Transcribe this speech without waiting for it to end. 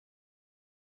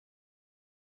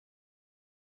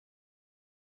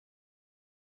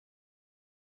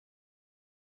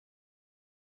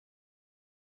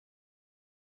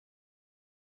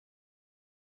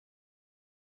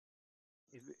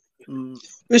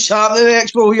What's happening,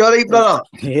 Expo? You alright, brother?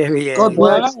 Here he is. God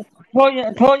bless.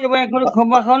 Thought you weren't going to come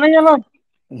back on it, you know?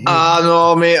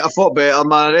 No, mate. I thought better,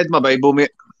 man. I read my Bible,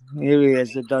 mate. Here he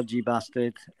is, the dodgy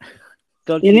bastard.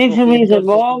 You need to read it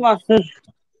more, Masters.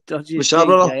 Dodgy What's up,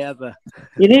 brother? ever.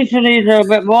 You need to read it a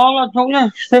bit more,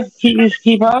 don't you?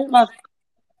 Keep out, man.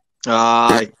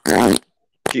 Aye.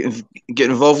 Getting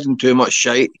involved in too much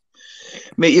shite.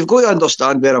 Mate, you've got to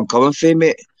understand where I'm coming from,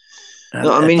 mate. You know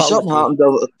what I mean? Something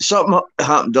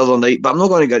happened the other night, but I'm not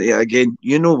going to get into it again.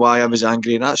 You know why I was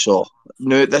angry, and that's all.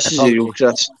 No, this is a real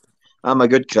Chris. I'm a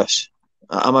good Chris.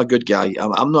 I'm a good guy.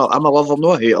 I'm not. I'm a lover,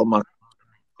 not a hater, man.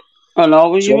 I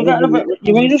know, but you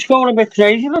were just going a bit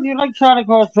crazy. Look, you like trying to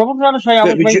cause trouble, trying to say I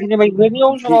was making you make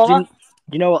videos and all that.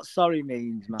 You know what sorry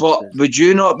means, Masters? But would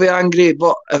you not be angry?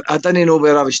 But I didn't know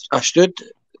where I stood.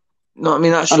 You know what I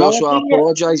mean? That's also I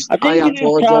apologise. I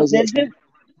apologise.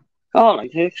 All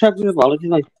right, accept your apology,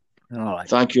 mate. All right.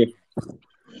 Thank you.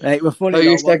 Hey, we're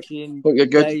funny watching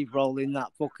Dave rolling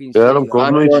that fucking... Yeah, I'm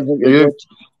good, mate.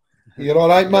 You're all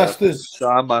right, Masters?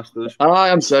 Sound, Masters. Aye,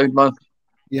 I'm sound, man.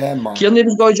 Yeah, man.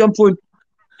 Kieran got to jump on.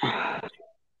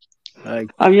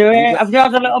 Have you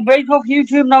had a little break off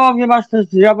YouTube now, have you, Masters?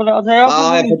 Did you have a little day off?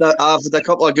 I've had a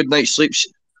couple of good night sleeps.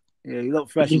 Yeah, you look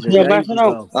fresh as a day as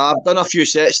well. I've done a few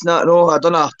sets and that, no. I've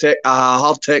done a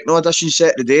hard techno edition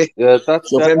set today. Yeah, that's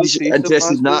so if anyone's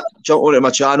interested in that, jump onto my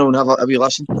channel and have a wee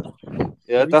listen.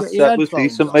 Yeah, that was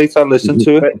decent, mate. I listened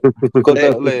to it.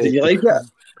 Did you like it?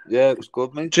 Yeah, it was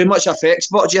good, mate. Too much effects,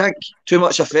 but do you think? Too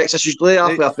much effects. I should play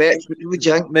half the effects. What do you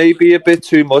think? Maybe a bit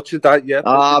too much of that, yeah.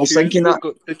 I was thinking that.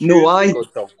 No,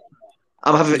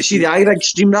 I'm having see the iRig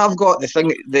stream that I've got,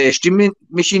 the streaming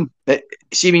machine.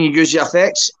 See when you use the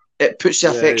effects, it puts the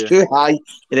effects too high, and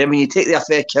then when you take the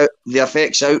effects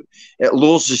out, it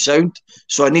lowers the sound.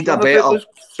 So I need a better.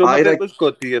 Some of it was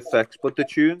good, the effects, but the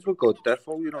tunes were good,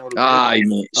 definitely. You know what I mean? Aye,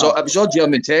 mate. So it was all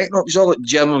German techno. It was all like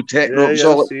German techno. Yeah,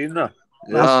 I've seen that.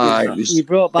 Yeah, you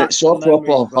brought back it's all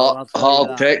proper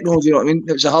hard techno. Do you know what I mean?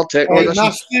 It was a hard techno. Hey,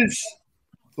 Masters,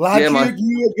 lad,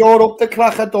 you're up the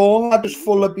crack of dawn, lad, just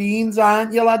full of beans,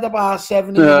 aren't you, lad? About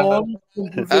 7 in the morning.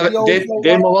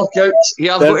 Doing my workouts.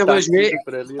 Yeah, I've got to lose weight.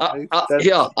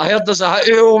 Here, I heard there's a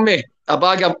hit on me. A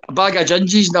bag of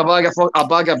gingies and a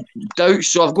bag of doughts.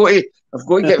 So I've got to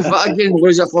get fat again.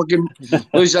 Lose this fucking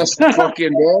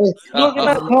belly. Look at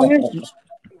that comment.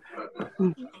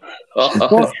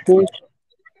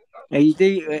 Are you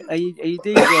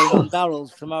DJing on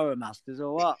Daryl's tomorrow, Masters,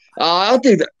 or what? I'll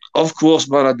do that. Of course,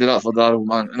 man. I do that for Daryl,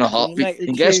 man, in a heartbeat.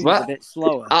 And guess what? A bit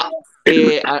slower. I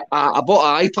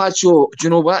bought an iPad, so do you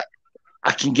know what?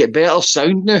 I can get better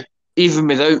sound now, even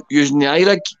without using the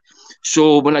iRig.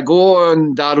 So when I go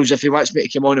on Daryl's, if he wants me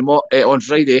to come on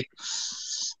Friday,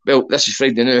 well, this is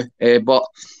Friday now, but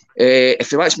if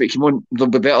he wants me to come on,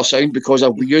 there'll be better sound because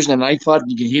I'll be using an iPad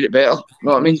and you can hear it better. You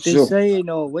know what I mean? You've been saying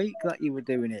all week that you were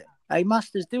doing it. Hey,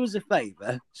 Masters, do us a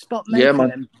favour. Stop making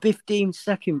them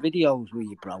 15-second videos with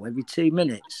you, bro, every 2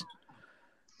 minutes.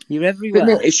 You're everywhere.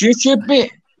 Mate, it's YouTube,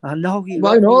 mate. I know you're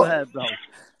Why everywhere, not? Bro.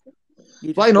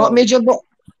 Why not, Major?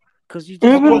 Because you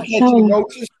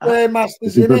notice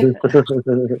Masters, innit?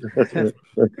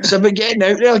 It's about getting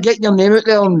out there, getting your name out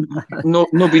there and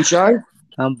no being shy.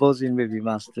 I'm buzzing with you,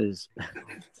 Masters.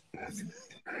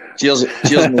 Cheers,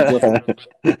 Masters.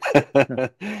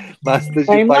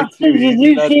 Hey, Masters,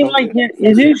 you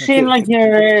do seem like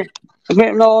you're a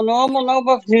bit more normal now,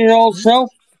 back to your old self.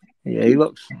 Yeah, he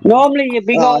looks. Normally, you're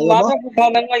big old lad for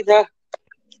comment like that.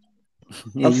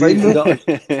 I'm fine,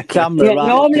 camera. Yeah,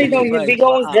 normally, though, you're big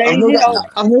old crazy.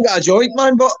 I've not got a joint,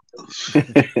 man, but.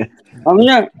 I'm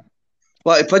not.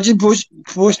 Like a pigeon post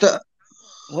it.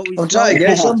 I'm trying to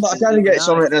get some, but I can't get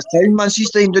some at this time, man. She's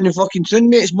staying down the fucking tune,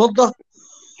 mate. It's murder.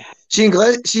 See in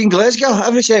Glasgow,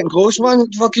 every second close,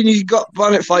 man. Fucking, you got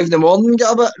one at 5 in the morning and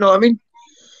get a bit, you know what I mean?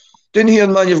 Down here,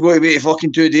 man, you've got to wait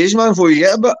fucking 2 days, man, before you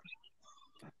get a bit.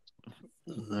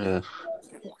 Yeah.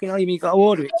 Fucking hell, you got to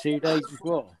order it 2 days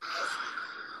before?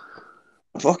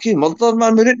 Fucking murder,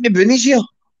 man. We're out in the boonies here.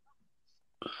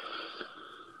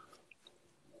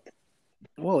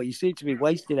 Well, you seem to be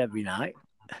wasted every night.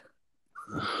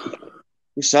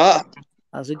 What's that?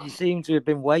 I said you seem to have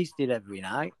been wasted every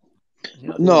night.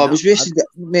 No, I was wasted,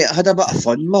 mate. I had a bit of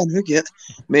fun, man. Who get,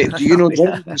 mate? Do you know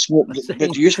drink? Smoke?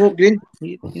 Do you smoke green?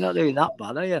 You're not doing that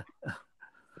bad, are you?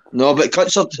 No, but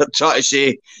cunts are trying to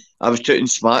say I was tooting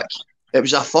smack. It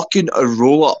was a fucking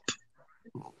roll up.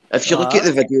 If you look at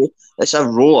the video, it's a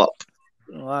roll up.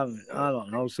 Well, I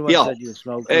don't know. Someone said you were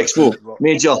smoking. Expo,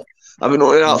 Major. I've been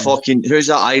looking at that fucking. Who's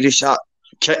that Irish?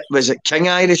 Was it King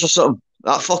Irish or something?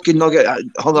 That fucking nugget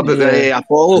hung about the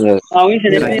Apollo. Yeah. Oh, he's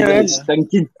an idiot.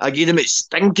 Stinking. I gave him it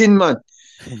stinking, man.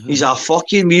 He's a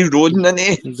fucking wee rodent, isn't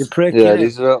he? He's a prick. Yeah,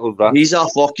 he's a little rat. He's a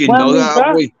fucking nugget,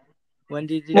 that boy. When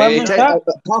did he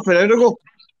half an hour ago.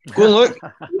 Go and look.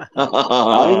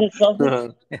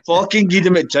 Fucking give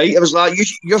him it tight. I was like,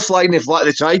 you're flying the flat of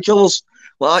the tricolours.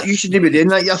 Like, you shouldn't be doing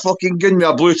that. You're fucking giving me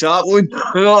a blue tap on.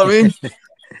 You know what I mean?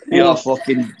 You're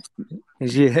fucking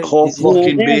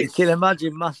fucking bait. You can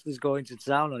imagine Masters going to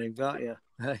town on him, can't you?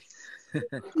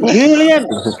 Julian!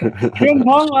 Jump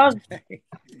on, lad.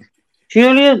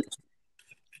 Julian!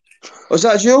 Was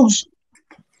that Jules?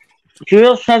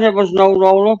 Jules said it was no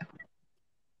roll-up.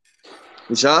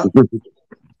 What's that?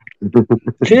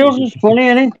 Jules is funny,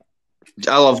 isn't he?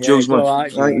 I love Jules, man. I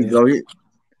think he's brilliant.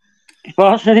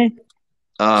 Boss, isn't he?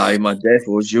 Aye, my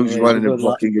defo. Jules is one of the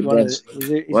fucking good ones.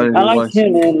 I like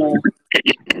him.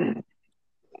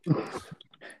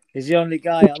 He's the only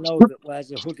guy I know that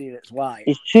wears a hoodie that's white.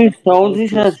 He's 2 stones, he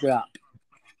says.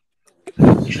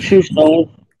 He's 2 stones.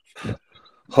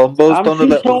 Humble's done a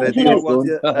little video on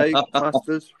you, hey,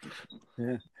 Masters.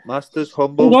 Yeah. Masters,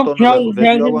 Humble's done a little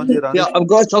video on you. Yeah, I'm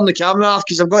going to turn the camera off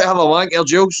because I've got to have a wank here,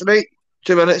 Jules, right?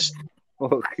 2 minutes.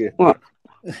 Okay. What?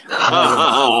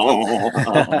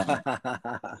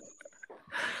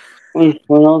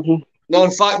 No,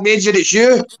 in fact, Major, it's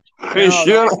you. It's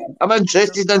you. I'm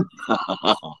interested in.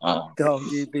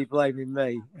 Don't you be blaming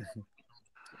me.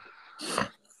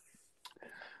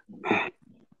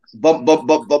 Bump,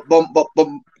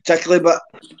 tickly bit.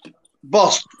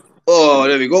 Bust. Oh,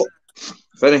 there we go.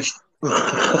 Finished. 2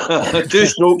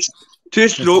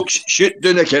 strokes, shoot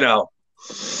down the canal.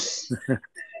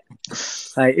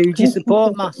 Hey, who do you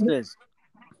support, Masters?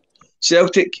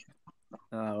 Celtic.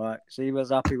 Oh, right. So he was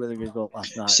happy with the result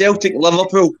last night. Celtic,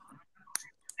 Liverpool.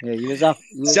 Yeah, he was happy.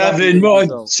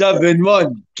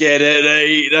 7-1. Get it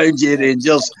right, round your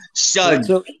Rangers. Son.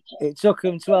 It took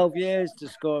him 12 years to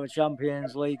score a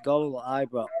Champions League goal at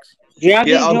Ibrox. Yeah,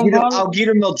 I'll give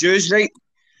them their dues, right?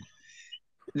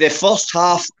 The first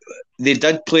half, they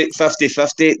did play it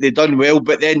 50-50. They done well,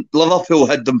 but then Liverpool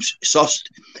had them sussed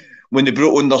when they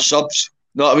brought on their subs.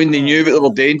 You know what I mean? They knew what they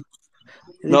were doing.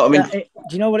 You know what I mean? Do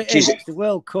you know what it is? It's the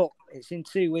World Cup. It's in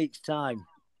 2 weeks' time.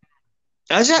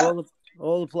 Is it?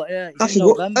 All the players. It's in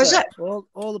November. Is it?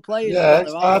 All the players. Yeah,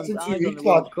 it's starting 2 weeks,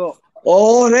 lad.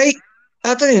 Oh, right.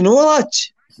 I didn't know that.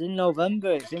 It's in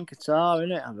November. It's in Qatar,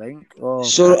 isn't it? I think.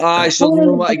 So they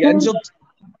don't want to get injured.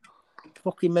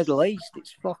 Fucking Middle East.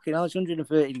 It's fucking. It's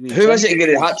 130 degrees. Who is it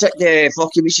getting a hat trick?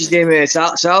 Fucking what's his name?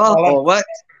 Salah or what?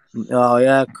 Oh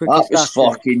yeah, that was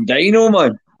fucking dino,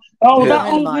 man. Oh,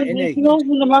 that was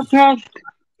the massage.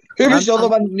 Who was the other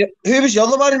one? Who was the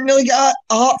other one who nearly got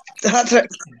a hat trick?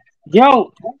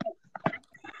 Yo.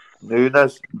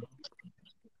 Nunes.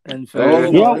 And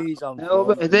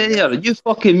you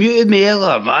fucking muted me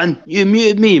earlier, man. You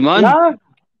muted me, man. Nah,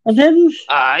 I didn't.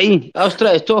 Aye, I was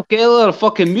trying to talk earlier.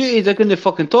 Fucking muted. I couldn't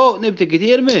fucking talk. Nobody could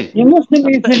hear me. You must have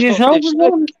muted yourself.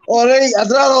 All right, I'd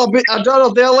rather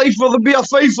their life than be a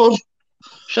fifer.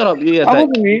 Shut up, you. I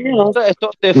was trying to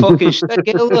talk to fucking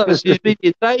stick earlier. It's been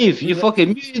you drive. You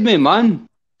fucking muted me, man.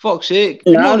 Fuck's sake.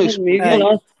 Come on,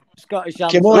 Scottish.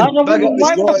 Come on, big up the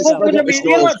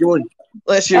Scottish. Go on.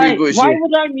 Let's see what we go. Why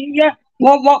would I mute you?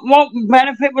 What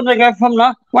benefit would I get from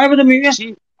that? Why would I mute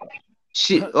you?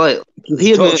 See, like,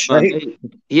 hear me,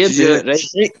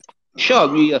 right? Shut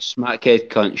up, you smackhead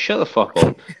cunt. Shut the fuck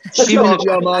up. Shut up,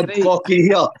 you mad fucking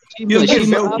here. You're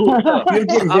getting Velcro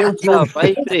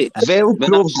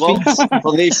gloves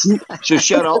for this shit, so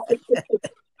shut up.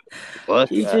 What?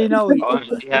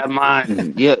 Yeah,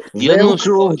 man. You're no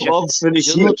Scottish.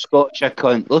 You're not Scottish,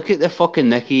 cunt. Look at the fucking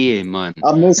Nicky, man.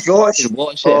 I'm no Scottish.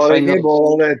 Watch it. Right, name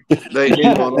all then. Right,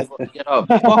 name all.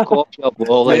 Fuck off, your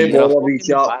ball. Name all, be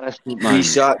sharp. Be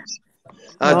sharp.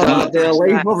 I'd rather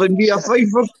life than be a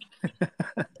fifer.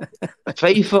 A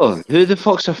fifer? Who the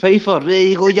fuck's a fifer? There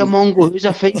you go, you mongo. Who's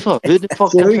a fifer? Who the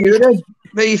fuck's a fifer? Who you then?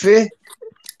 Mayfair.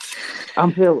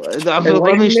 I'm for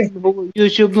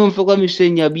YouTube known for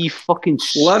Livingston, you wee fucking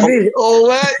Livy? Oh,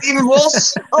 what? Even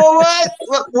worse? Oh,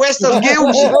 what? Western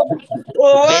Gales? Oh,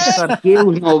 what? Western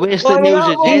Gales? No, Western Gales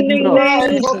is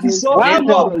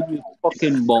Edinburgh. You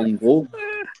fucking mongo.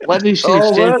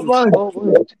 Livingston's Scotland.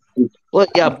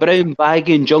 Look, you brown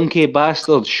bagging junkie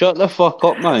bastard. Shut the fuck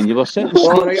up, man. You were sitting.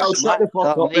 Alright, I'll shut the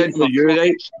fuck up then for you,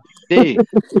 right?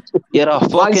 You're a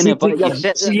fucking take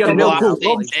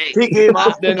him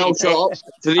off, then I'll shut up.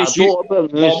 Who's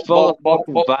full of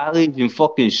fucking valleys and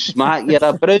fucking smack. You're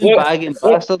a brown bagging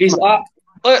bastard. He's like,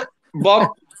 Bob,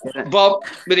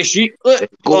 with the sheet.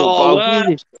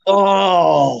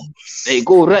 Oh, hey,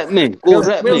 go rip me. Go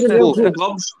rip me. Go.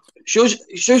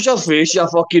 Shows your face, you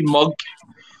fucking mug.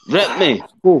 Rip me.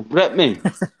 Go rip me.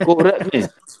 Go rip me.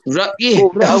 Rip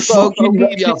you. I'll fucking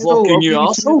rip you, fucking you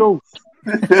arsehole.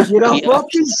 You're a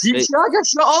fucking sheepshagger,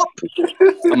 shut up.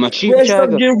 I'm a sheepshagger.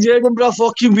 Western Gaels, Edinburgh,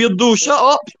 fucking weirdo, shut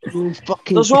up.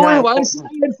 There's only one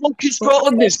city in fucking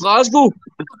Scotland, it's Glasgow.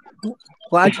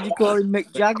 Why did you call him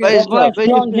Mick Jagger? You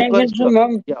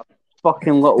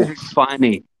fucking little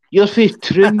fanny. You're for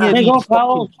Troon, you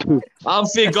fucking... I'm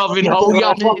for Gavin Hill,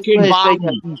 you fucking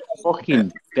man.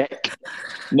 Fucking dick.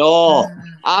 No,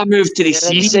 I moved to the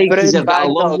seaside because I've got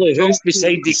a lovely house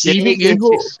beside the sea. You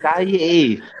go.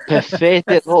 Society,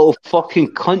 pathetic little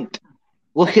fucking cunt.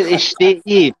 Look at the state of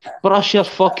you. Brush your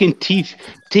fucking teeth.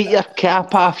 Take your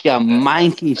cap off, you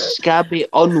manky, scabby,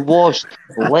 unwashed,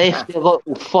 lefty little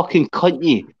fucking cunt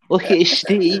you. Look at the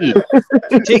state of you.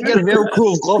 Take your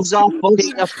Velcro gloves off.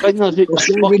 Take your fingers out your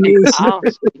fucking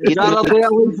arse. You'd rather play a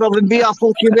league for than be a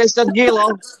fucking Western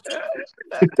Gaeler.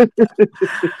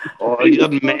 Oh,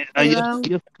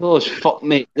 you're cool as fuck,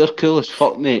 mate. You're cool as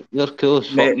fuck, mate. You're cool as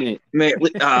fuck, mate. Mate,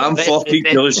 I'm fucking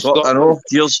cool as fuck. I know.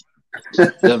 Cheers.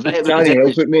 Can't help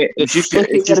it, mate. It's just look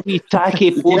at your wee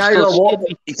tacky posters.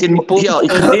 You can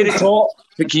dare it talk.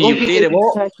 Can you dare it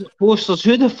what? Posters.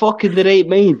 Who the fuck in the right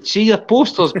mind? See your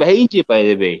posters behind you, by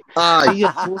the way. Aye. See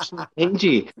your posters behind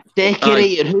you.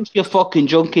 Decorate your house, you fucking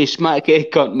junkie smack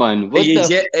head cunt, man. Are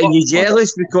you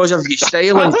jealous because I've got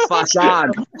style and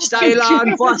fashion? Style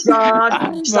and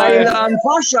fashion. Style and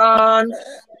fashion.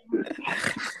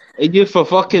 Are you for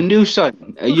fucking new,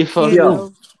 son? Are you for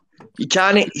real? You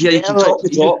can't, you can talk the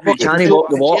talk, but you can't walk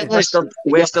the walk,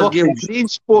 Western Gaels. Train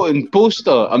spotting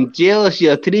poster. I'm jealous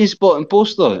you're a train spotting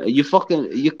poster. You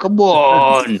come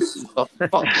on. For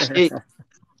fuck's sake.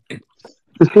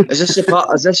 Is this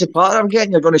the part I'm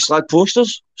getting? You're going to slag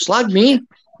posters? Slag me?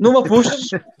 No more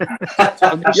posters.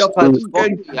 And your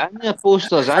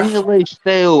posters, and your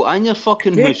lifestyle, and your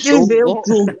fucking house. Take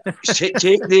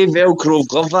the Velcro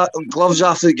gloves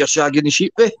off that you're shagging the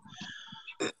sheep with.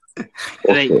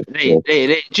 Right.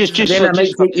 Just then I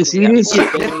might take you serious. See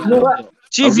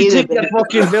if you take your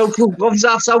fucking Velcro gloves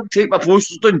off, I'll take my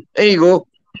posters down. There you go.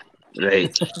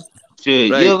 Right. So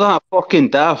you're that fucking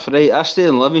daft, right? I stay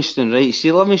in Livingston, right?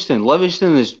 See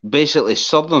Livingston is basically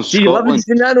southern Scotland.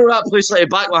 Livingston, I know that place like the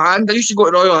back of my hand. I used to go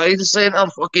to Royal High Centre,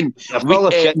 fucking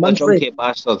junkie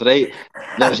bastard, right?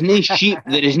 There is no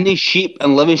sheep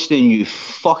in Livingston, you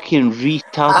fucking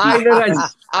retard.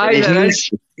 There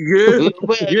is. You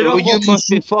must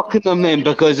be fucking them then,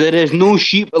 because there is no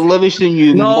sheep in Livingston,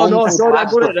 you No, sorry, I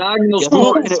got it wrong. You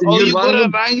got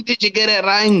it wrong. Did you get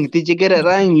it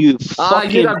wrong? You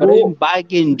fucking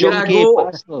bagging junkie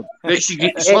bastard.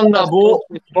 She swung that boat.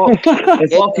 You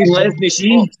fucking left me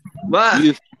see. What?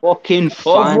 You fucking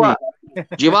fanny.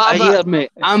 I hear me.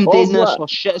 I'm doing this for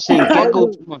shits and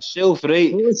giggles myself,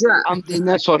 right? I'm doing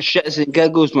this for shits and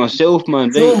giggles myself, man.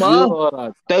 Right? You are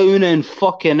a down and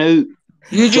fucking out.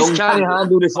 You just can't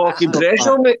handle the fucking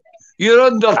pressure, mate. You're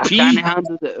under P.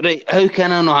 Right, how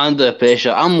can I not handle the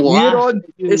pressure? I'm laughing.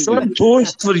 It's on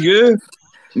toast for you.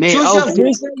 Mate, I'm not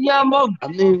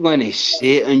even going to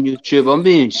say it on YouTube. I'm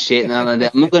being set now and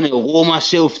I'm not going to lower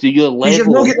myself to your level. You've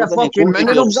not get the fucking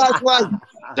minerals, that one.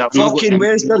 Fucking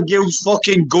Western Gaels,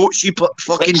 fucking goat sheep,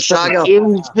 fucking shagger.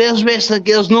 Where's Western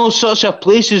Gaels? No such a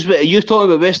place as... Are you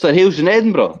talking about Western Hills in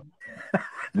Edinburgh?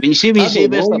 When you say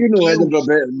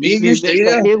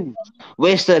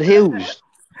Western Hills,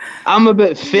 I'm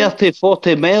about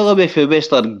 30-40 mile away from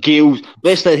Western Gaels.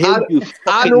 Western Hills,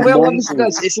 I know where Livingston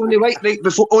is. It's on the way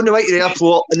to the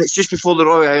airport, and it's just before the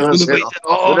Royal Highland Centre.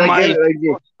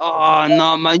 Oh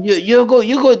no, man!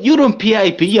 You're on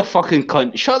PIP, you fucking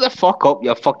cunt. Shut the fuck up,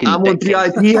 you fucking. I'm on PIP. How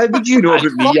did you know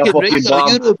about me, you fucking bum?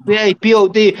 You're on PIP all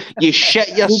day. You shit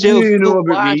yourself. What do you know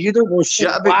about me? You don't know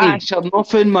shit about me. You're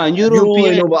nothing, man. You're on PIP.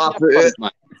 You know what I put it.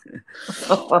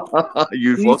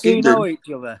 You fucking know each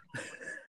other.